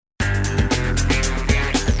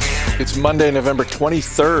It's Monday, November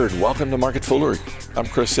 23rd. Welcome to Market Foolery. I'm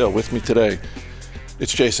Chris Hill. With me today,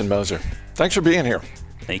 it's Jason Moser. Thanks for being here.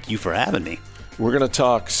 Thank you for having me. We're going to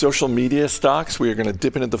talk social media stocks. We are going to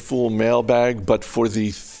dip into the Fool mailbag, but for the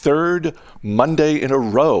third Monday in a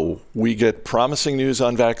row, we get promising news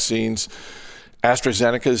on vaccines.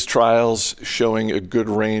 AstraZeneca's trials showing a good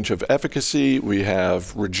range of efficacy. We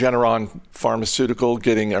have Regeneron Pharmaceutical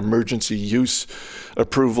getting emergency use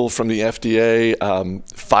approval from the FDA.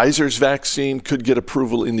 Pfizer's vaccine could get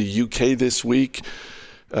approval in the UK this week.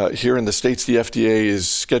 Here in the States, the FDA is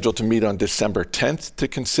scheduled to meet on December 10th to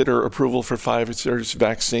consider approval for Pfizer's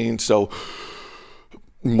vaccine. So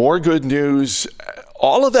more good news.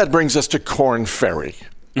 All of that brings us to Korn Ferry.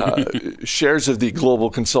 Shares of the global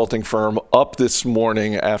consulting firm up this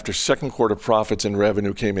morning after second quarter profits and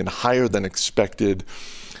revenue came in higher than expected.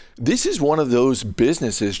 This is one of those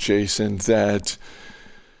businesses, Jason, that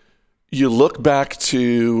you look back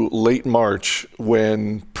to late March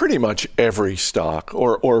when pretty much every stock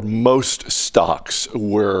or most stocks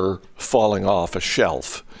were falling off a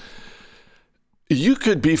shelf. You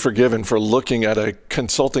could be forgiven for looking at a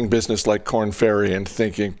consulting business like Korn Ferry and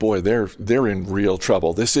thinking, boy, they're in real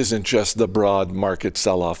trouble. This isn't just the broad market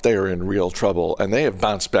sell-off. They are in real trouble, and they have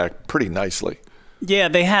bounced back pretty nicely. Yeah,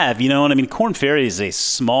 they have. And I mean, Korn Ferry is a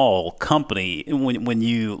small company. When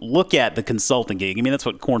you look at the consulting gig, I mean, that's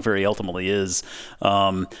what Korn Ferry ultimately is,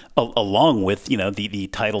 along with, the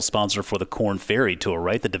title sponsor for the Korn Ferry Tour,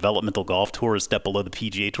 right? The developmental golf tour is step below the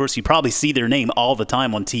PGA Tour. So you probably see their name all the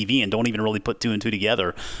time on TV and don't even really put two and two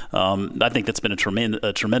together. I think that's been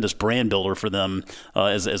a tremendous brand builder for them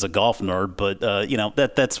as a golf nerd. But,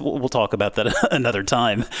 that's we'll talk about that another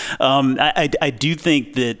time. I do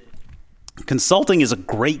think that consulting is a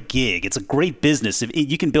great gig. It's a great business.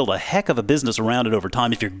 You can build a heck of a business around it over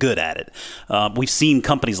time if you're good at it. We've seen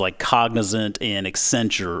companies like Cognizant and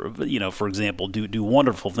Accenture, for example, do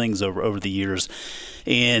wonderful things over the years.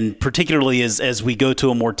 And particularly as we go to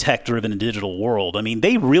a more tech-driven and digital world, I mean,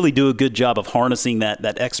 they really do a good job of harnessing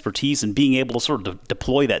that expertise and being able to sort of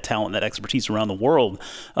deploy that talent, that expertise around the world.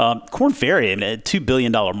 Korn Ferry, I mean, a $2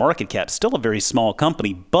 billion market cap, still a very small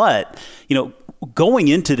company, but, going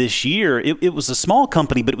into this year, it was a small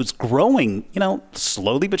company, but it was growing,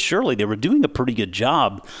 slowly but surely. They were doing a pretty good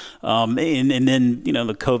job. And then,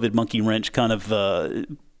 the COVID monkey wrench kind of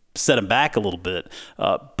set them back a little bit.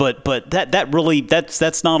 But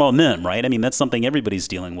that's not on them, right? I mean, that's something everybody's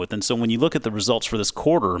dealing with. And so when you look at the results for this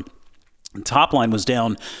quarter, top line was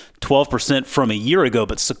down 12% from a year ago,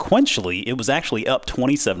 but sequentially it was actually up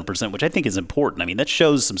 27%, which I think is important. I mean, that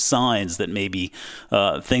shows some signs that maybe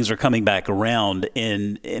things are coming back around.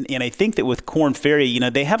 And I think that with Korn Ferry,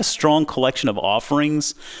 they have a strong collection of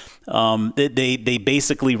offerings. They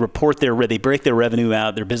basically they break their revenue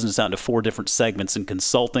out, their business out into four different segments: in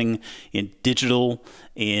consulting, in digital,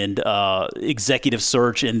 and executive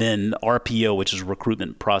search, and then RPO, which is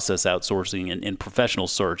recruitment process outsourcing, and professional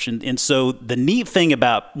search. And so the neat thing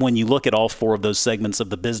about when you look at all four of those segments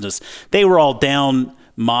of the business, they were all down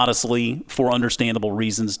modestly for understandable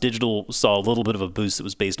reasons. Digital saw a little bit of a boost that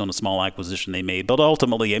was based on a small acquisition they made, but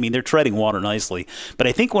ultimately, I mean, they're treading water nicely. But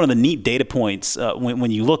I think one of the neat data points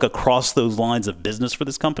when you look across those lines of business for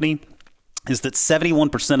this company is that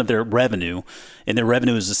 71% of their revenue, and their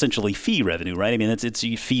revenue is essentially fee revenue, right? I mean, it's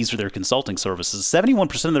fees for their consulting services.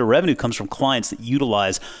 71% of their revenue comes from clients that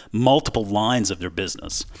utilize multiple lines of their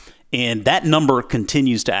business. And that number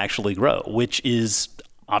continues to actually grow, which is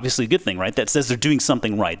obviously a good thing, right? That says they're doing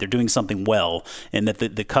something right, they're doing something well, and that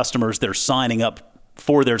the customers they're signing up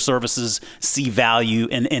for their services see value,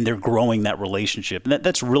 and they're growing that relationship. And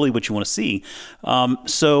that's really what you want to see.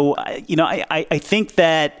 So I think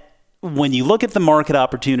that when you look at the market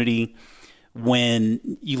opportunity, when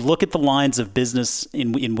you look at the lines of business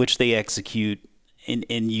in which they execute,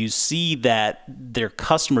 and you see that their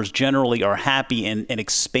customers generally are happy and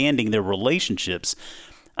expanding their relationships,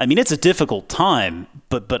 I mean, it's a difficult time,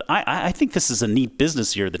 but I think this is a neat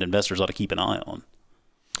business here that investors ought to keep an eye on.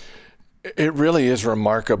 It really is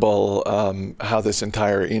remarkable how this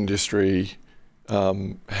entire industry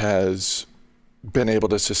has been able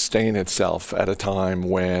to sustain itself at a time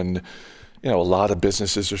when, a lot of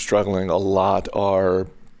businesses are struggling. A lot are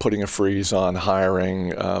putting a freeze on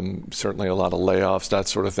hiring, certainly a lot of layoffs, that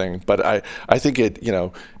sort of thing. But I think it,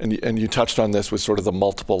 and you touched on this with sort of the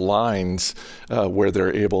multiple lines where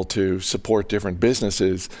they're able to support different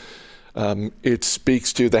businesses. It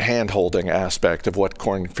speaks to the hand-holding aspect of what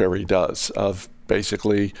Korn Ferry does, of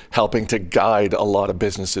basically helping to guide a lot of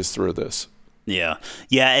businesses through this. Yeah.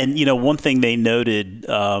 And, one thing they noted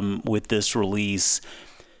with this release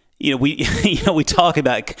we talk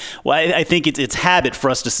about. Well, I think it's habit for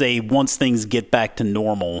us to say once things get back to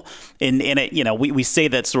normal, and we say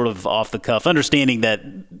that sort of off the cuff, understanding that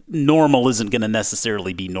normal isn't going to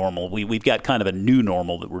necessarily be normal. We've got kind of a new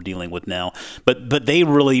normal that we're dealing with now, but they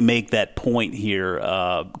really make that point here,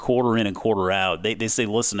 quarter in and quarter out. They say,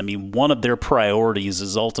 listen, I mean, one of their priorities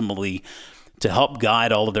is ultimately to help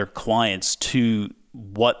guide all of their clients to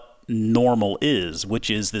what normal is, which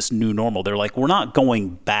is this new normal. They're like, we're not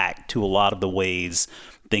going back to a lot of the ways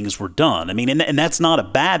things were done. I mean, and that's not a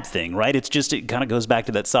bad thing, right? It's just, it kind of goes back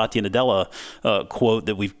to that Satya Nadella quote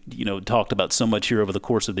that we've, talked about so much here over the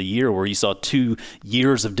course of the year, where you saw 2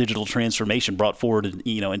 years of digital transformation brought forward,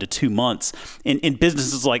 into 2 months. And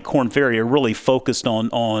businesses like Korn Ferry are really focused on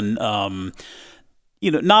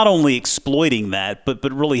not only exploiting that, but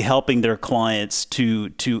really helping their clients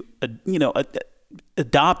to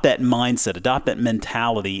adopt that mindset, adopt that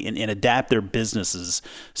mentality, and adapt their businesses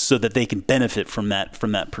so that they can benefit from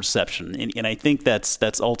that perception. And I think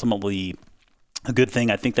that's ultimately a good thing.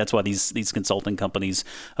 I think that's why these consulting companies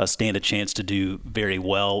stand a chance to do very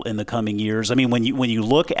well in the coming years. I mean, when you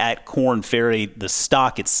look at Korn Ferry, the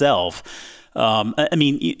stock itself,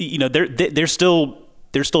 there's still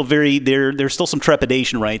some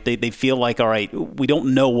trepidation, right? They feel like, all right, we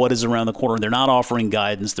don't know what is around the corner. They're not offering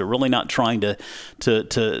guidance. They're really not trying to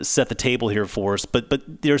set the table here for us.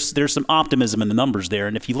 But there's some optimism in the numbers there.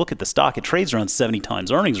 And if you look at the stock, it trades around 70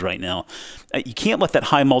 times earnings right now. You can't let that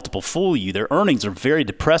high multiple fool you. Their earnings are very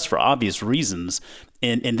depressed for obvious reasons.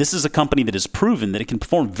 And this is a company that has proven that it can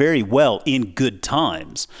perform very well in good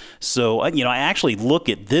times. So, I actually look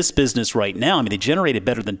at this business right now. I mean, they generated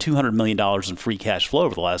better than $200 million in free cash flow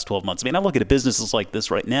over the last 12 months. I mean, I look at businesses like this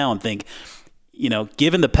right now and think,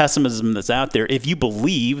 given the pessimism that's out there, if you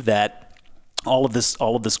believe that all of this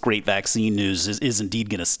great vaccine news is indeed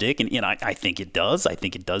going to stick, and I think it does. I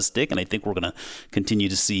think it does stick, and I think we're going to continue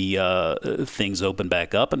to see things open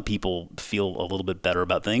back up and people feel a little bit better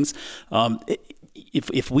about things.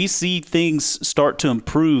 If we see things start to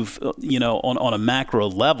improve, on a macro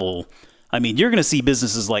level, I mean, you're going to see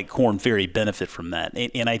businesses like Korn Ferry benefit from that.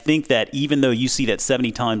 And I think that even though you see that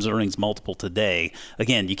 70 times earnings multiple today,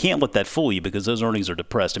 again, you can't let that fool you because those earnings are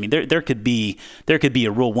depressed. I mean, there could be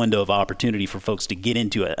a real window of opportunity for folks to get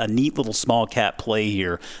into a neat little small cap play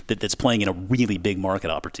here that's playing in a really big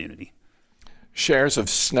market opportunity. Shares of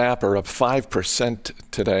Snap are up 5%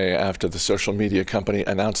 today after the social media company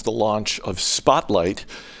announced the launch of Spotlight,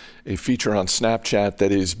 a feature on Snapchat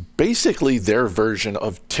that is basically their version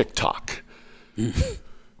of TikTok.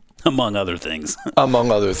 Among other things. Among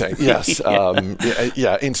other things, yes.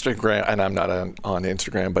 Instagram, and I'm not on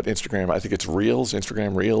Instagram, but Instagram, I think it's Reels.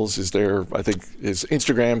 Instagram Reels is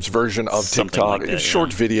Instagram's version of Something TikTok. like that,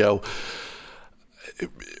 short video.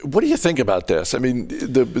 What do you think about this? I mean,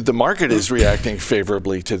 the market is reacting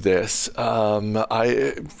favorably to this.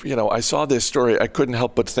 I saw this story. I couldn't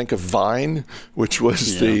help but think of Vine, which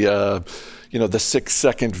was the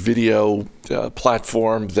 6-second video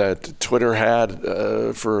platform that Twitter had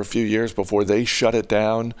for a few years before they shut it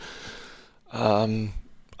down. I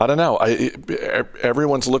don't know.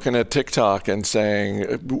 Everyone's looking at TikTok and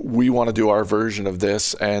saying, we want to do our version of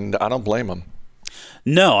this, and I don't blame them.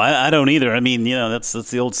 No, I don't either. I mean, that's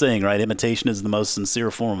the old saying, right? Imitation is the most sincere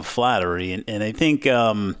form of flattery. And I think,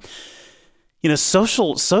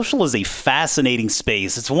 social is a fascinating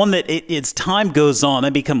space. It's one that as time goes on, I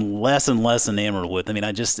become less and less enamored with. I mean,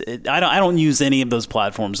 I don't use any of those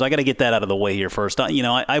platforms. I got to get that out of the way here first.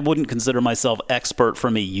 I wouldn't consider myself expert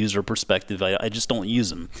from a user perspective. I just don't use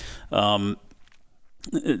them.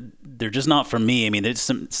 They're just not for me. I mean, there's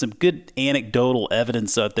some good anecdotal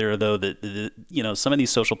evidence out there, though, that some of these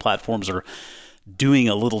social platforms are doing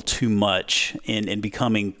a little too much and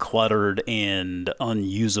becoming cluttered and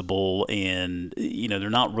unusable, and they're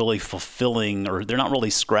not really fulfilling, or they're not really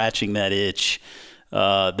scratching that itch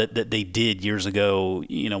that they did years ago.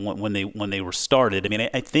 When they were started. I mean,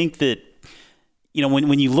 I think that.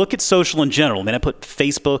 When you look at social in general, I mean, I put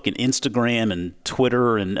Facebook and Instagram and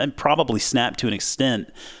Twitter and probably Snap to an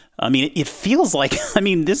extent. I mean, it feels like,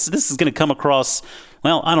 this is going to come across,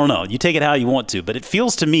 well, I don't know. You take it how you want to, but it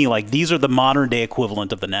feels to me like these are the modern day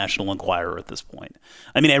equivalent of the National Enquirer at this point.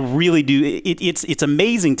 I mean, I really do. It's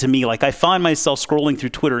amazing to me. Like, I find myself scrolling through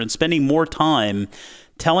Twitter and spending more time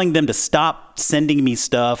telling them to stop sending me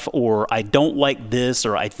stuff, or I don't like this,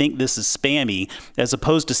 or I think this is spammy, as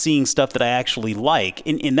opposed to seeing stuff that I actually like.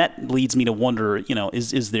 And that leads me to wonder,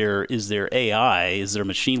 is there AI, is there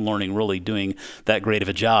machine learning really doing that great of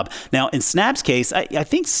a job? Now, in Snap's case, I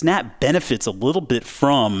think Snap benefits a little bit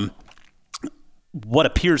from what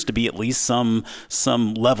appears to be at least some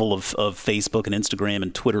level of Facebook and Instagram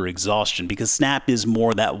and Twitter exhaustion, because Snap is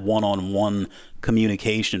more that one-on-one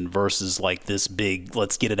communication versus like this big,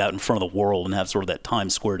 let's get it out in front of the world and have sort of that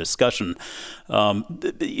Times Square discussion.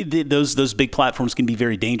 Those big platforms can be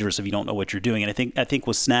very dangerous if you don't know what you're doing. And I think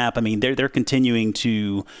with Snap, I mean, they're continuing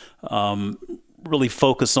to really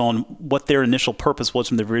focus on what their initial purpose was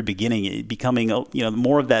from the very beginning, it becoming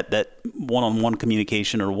more of that one-on-one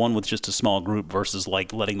communication, or one with just a small group, versus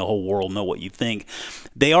like letting the whole world know what you think.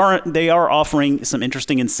 They are offering some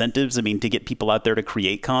interesting incentives, I mean, to get people out there to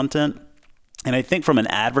create content. And I think from an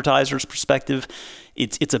advertiser's perspective,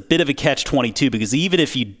 it's a bit of a catch-22, because even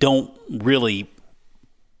if you don't really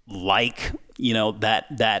like,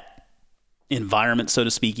 that environment, so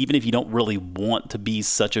to speak, even if you don't really want to be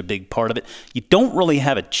such a big part of it, you don't really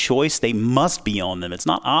have a choice. They must be on them. It's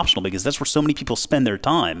not optional, because that's where so many people spend their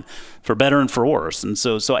time, for better and for worse. And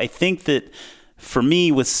so I think that for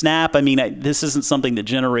me with Snap, I mean, this isn't something that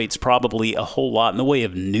generates probably a whole lot in the way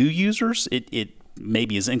of new users. It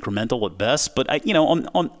maybe is incremental at best, but I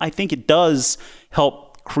think it does help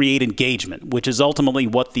create engagement, which is ultimately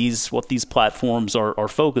what these platforms are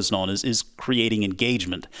focused on, is creating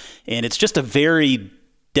engagement. And it's just a very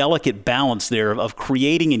delicate balance there of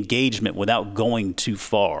creating engagement without going too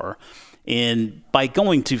far. And by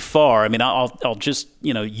going too far, I mean, I'll just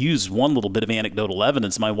use one little bit of anecdotal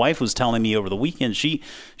evidence. My wife was telling me over the weekend she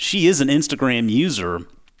is an Instagram user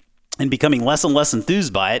and becoming less and less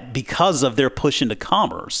enthused by it because of their push into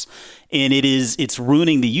commerce. And it's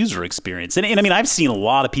ruining the user experience. And I mean, I've seen a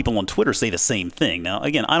lot of people on Twitter say the same thing. Now,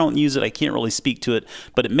 again, I don't use it. I can't really speak to it,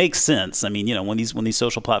 but it makes sense. I mean, when these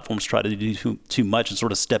social platforms try to do too much and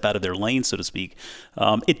sort of step out of their lane, so to speak,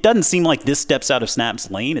 it doesn't seem like this steps out of Snap's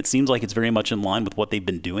lane. It seems like it's very much in line with what they've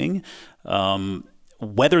been doing.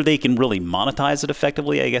 Whether they can really monetize it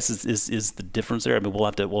effectively, I guess, is the difference there. I mean,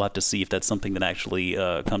 we'll have to see if that's something that actually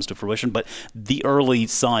comes to fruition. But the early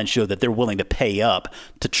signs show that they're willing to pay up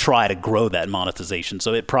to try to grow that monetization.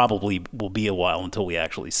 So it probably will be a while until we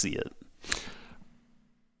actually see it.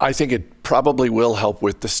 I think it probably will help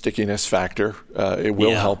with the stickiness factor. It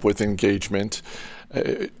will help with engagement.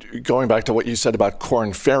 Going back to what you said about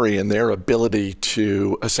Korn Ferry and their ability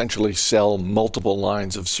to essentially sell multiple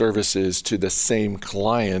lines of services to the same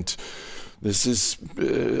client, this is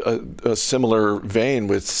a similar vein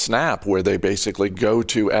with Snap, where they basically go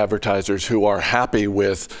to advertisers who are happy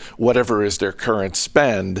with whatever is their current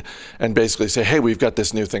spend and basically say, hey, we've got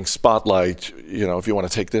this new thing, Spotlight, if you want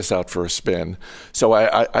to take this out for a spin. So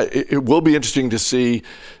it will be interesting to see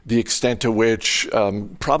the extent to which,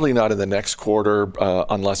 probably not in the next quarter,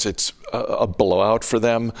 unless it's a blowout for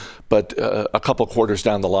them, but a couple quarters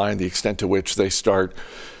down the line, the extent to which they start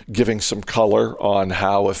giving some color on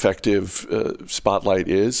how effective Spotlight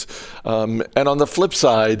is. And on the flip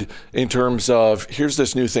side, in terms of, here's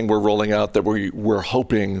this new thing we're rolling out that we're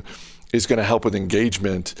hoping is going to help with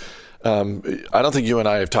engagement. I don't think you and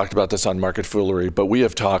I have talked about this on Market Foolery, but we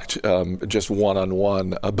have talked just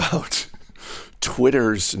one-on-one about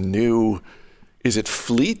Twitter's new, is it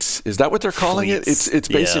Fleets? Is that what they're calling it? It's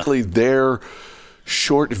basically their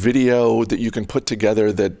short video that you can put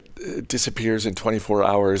together that disappears in 24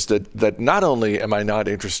 hours that not only am I not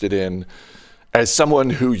interested in as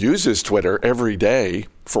someone who uses Twitter every day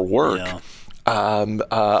for work,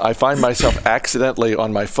 I find myself accidentally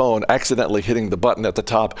on my phone, hitting the button at the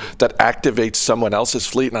top that activates someone else's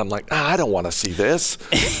fleet, and I'm like, I don't want to see this.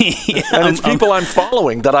 And it's people I'm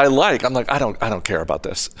following that I like. I'm like, I don't care about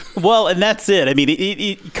this. Well, and that's it. I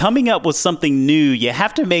mean, coming up with something new, you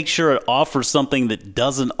have to make sure it offers something that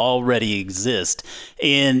doesn't already exist.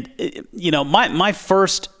 And my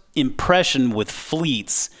first impression with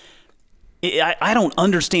fleets, I don't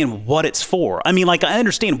understand what it's for. I mean, I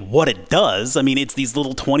understand what it does. I mean, it's these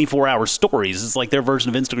little 24-hour stories. It's like their version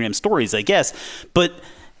of Instagram stories, I guess. But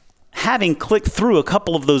having clicked through a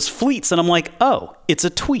couple of those fleets, and I'm like, oh, it's a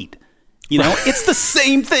tweet. It's the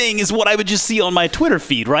same thing as what I would just see on my Twitter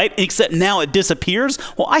feed, right? Except now it disappears.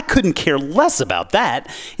 Well, I couldn't care less about that.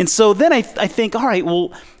 And so then I think, all right,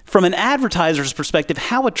 well, from an advertiser's perspective,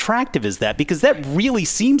 how attractive is that? Because that really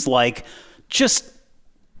seems like just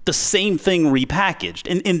the same thing repackaged,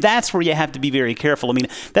 and that's where you have to be very careful. I mean,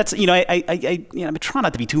 that's I try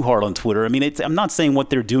not to be too hard on Twitter. I mean, I'm not saying what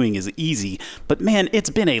they're doing is easy, but man, it's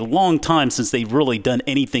been a long time since they've really done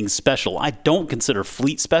anything special. I don't consider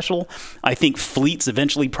Fleet special. I think Fleets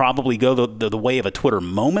eventually probably go the way of a Twitter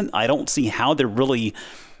moment. I don't see how they're really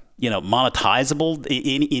monetizable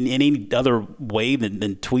in any other way than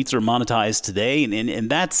tweets are monetized today, and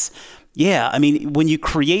that's. Yeah, I mean, when you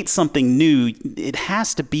create something new, it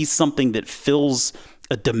has to be something that fills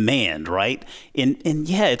a demand, right? And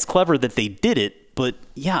yeah, it's clever that they did it, but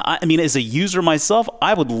yeah, I mean, as a user myself,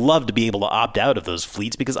 I would love to be able to opt out of those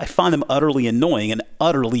fleets because I find them utterly annoying and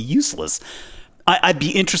utterly useless. I'd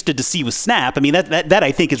be interested to see with Snap. I mean, that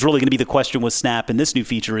I think is really going to be the question with Snap and this new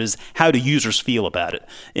feature is how do users feel about it?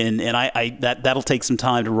 And that'll take some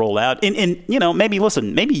time to roll out. And you know, maybe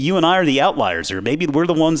you and I are the outliers here. Maybe we're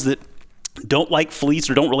the ones that don't like fleets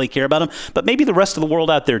or don't really care about them, but maybe the rest of the world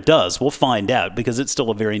out there does. We'll find out because it's still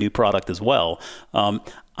a very new product as well.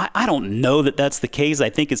 I don't know that that's the case. I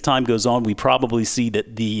think as time goes on, we probably see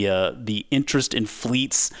that the interest in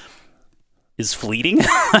fleets is fleeting,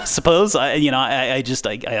 I suppose. I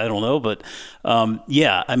don't know, but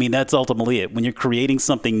yeah, I mean, that's ultimately it. When you're creating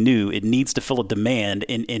something new, it needs to fill a demand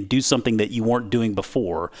and do something that you weren't doing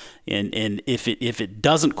before. And if it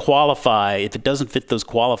doesn't qualify, if it doesn't fit those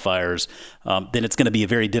qualifiers, then it's going to be a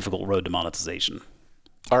very difficult road to monetization.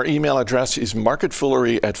 Our email address is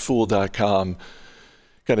marketfoolery@fool.com.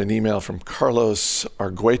 Got an email from Carlos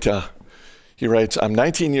Argueta. He writes, I'm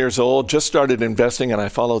 19 years old, just started investing, and I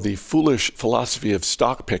follow the foolish philosophy of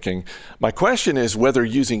stock picking. My question is whether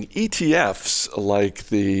using ETFs like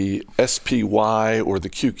the SPY or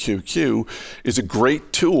the QQQ is a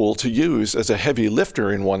great tool to use as a heavy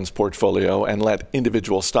lifter in one's portfolio and let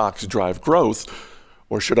individual stocks drive growth,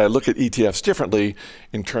 or should I look at ETFs differently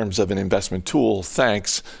in terms of an investment tool?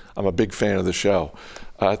 Thanks. I'm a big fan of the show.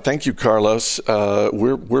 Thank you, Carlos.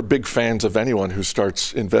 We're big fans of anyone who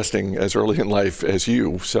starts investing as early in life as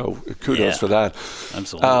you, so kudos for that.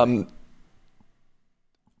 Absolutely.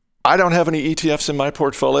 I don't have any ETFs in my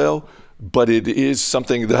portfolio, but it is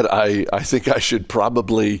something that I think I should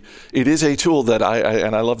probably, it is a tool that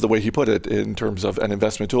and I love the way he put it in terms of an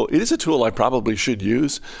investment tool. It is a tool I probably should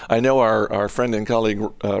use. I know our friend and colleague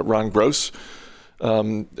Ron Gross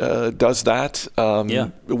does that.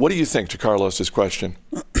 What do you think to Carlos's question?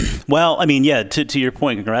 Well, I mean, yeah, to your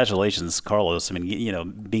point, congratulations, Carlos. I mean, you know,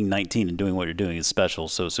 being 19 and doing what you're doing is special.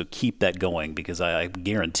 So keep that going because I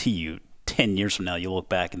guarantee you 10 years from now, you'll look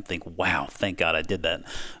back and think, wow, thank God I did that.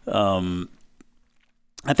 I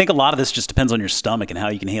think a lot of this just depends on your stomach and how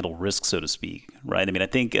you can handle risk, so to speak, right? I mean, I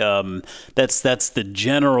think that's the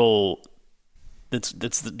general. That's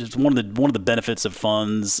one of the benefits of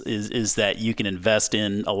funds is that you can invest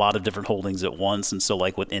in a lot of different holdings at once. And so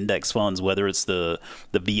like with index funds, whether it's the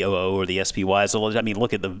VOO or the SPY, so I mean,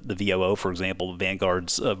 look at the VOO, for example,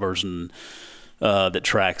 Vanguard's version that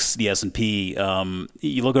tracks the S&P.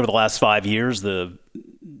 You look over the last 5 years, the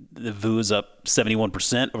VOO is up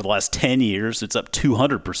 71%. Over the last 10 years, it's up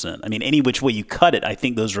 200%. I mean, any which way you cut it, I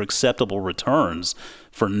think those are acceptable returns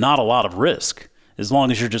for not a lot of risk, as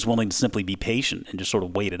long as you're just willing to simply be patient and just sort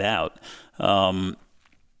of wait it out.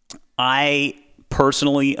 I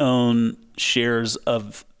personally own shares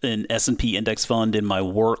of an S&P index fund in my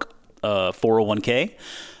work 401k.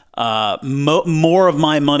 More of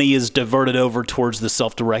my money is diverted over towards the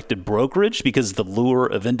self-directed brokerage because the lure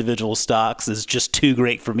of individual stocks is just too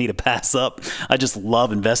great for me to pass up. I just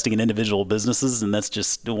love investing in individual businesses, and that's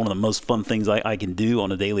just one of the most fun things I can do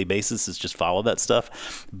on a daily basis is just follow that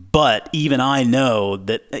stuff. But even I know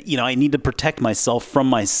that, you know, I need to protect myself from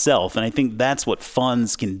myself, and I think that's what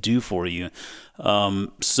funds can do for you.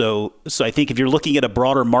 So I think if you're looking at a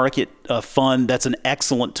broader market fund, that's an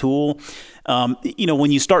excellent tool. You know,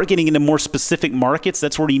 when you start getting into more specific markets,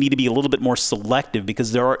 that's where you need to be a little bit more selective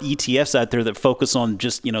because there are ETFs out there that focus on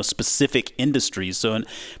just, you know, specific industries. So an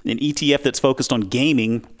ETF that's focused on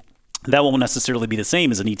gaming, that won't necessarily be the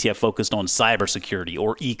same as an ETF focused on cybersecurity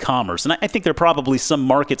or e-commerce. And I think there are probably some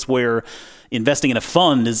markets where investing in a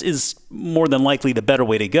fund is more than likely the better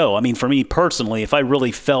way to go. I mean, for me personally, if I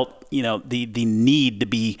really felt, you know, the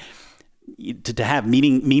need to have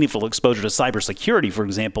meaningful exposure to cybersecurity, for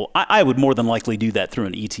example, I would more than likely do that through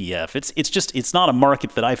an ETF. It's not a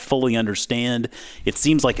market that I fully understand. It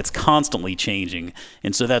seems like it's constantly changing,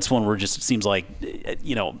 and so that's one where it seems like,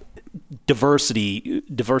 you know,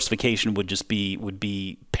 diversification would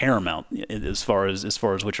be paramount as far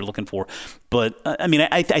as what you're looking for. But I mean,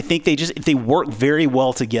 I think they work very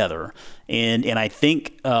well together, and I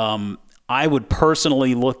think I would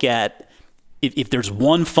personally look at. If there's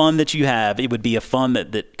one fund that you have, it would be a fund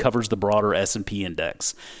that covers the broader S&P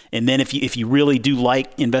index. And then if you really do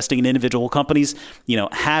like investing in individual companies, you know,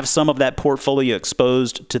 have some of that portfolio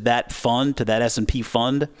exposed to that fund, to that S&P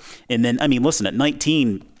fund. And then, I mean, listen, at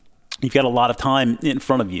 19, You've got a lot of time in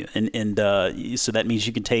front of you, and so that means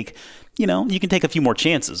you can take a few more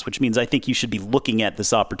chances, which means I think you should be looking at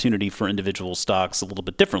this opportunity for individual stocks a little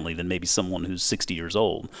bit differently than maybe someone who's 60 years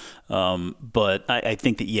old. But I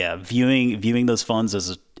think that viewing those funds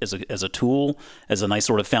as a tool, as a nice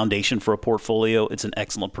sort of foundation for a portfolio, it's an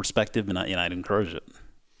excellent perspective, and I'd encourage it.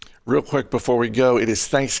 Real quick before we go, it is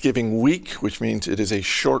Thanksgiving week, which means it is a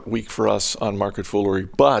short week for us on Market Foolery,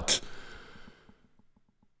 but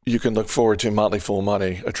you can look forward to Motley Fool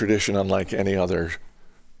Money, a tradition unlike any other.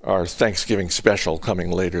 Our Thanksgiving special coming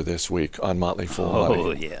later this week on Motley Fool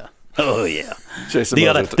Money. Oh yeah. Jason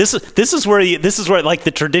this is where like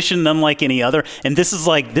the tradition unlike any other, and this is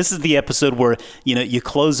the episode where you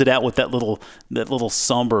close it out with that little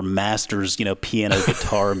somber Masters piano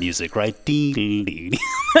guitar music, right?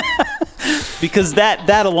 Because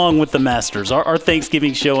that along with the Masters, our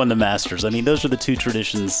Thanksgiving show and the Masters, I mean those are the two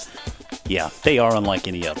traditions. Yeah, they are unlike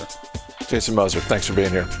any other. Jason Moser, thanks for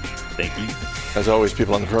being here. Thank you. As always,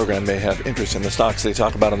 people on the program may have interest in the stocks they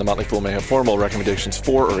talk about, and the Motley Fool may have formal recommendations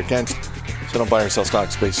for or against, so don't buy or sell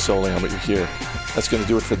stocks based solely on what you hear. That's going to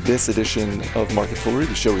do it for this edition of Market Foolery.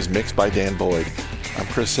 The show is mixed by Dan Boyd. I'm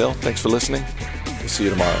Chris Hill. Thanks for listening. We'll see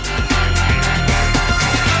you tomorrow.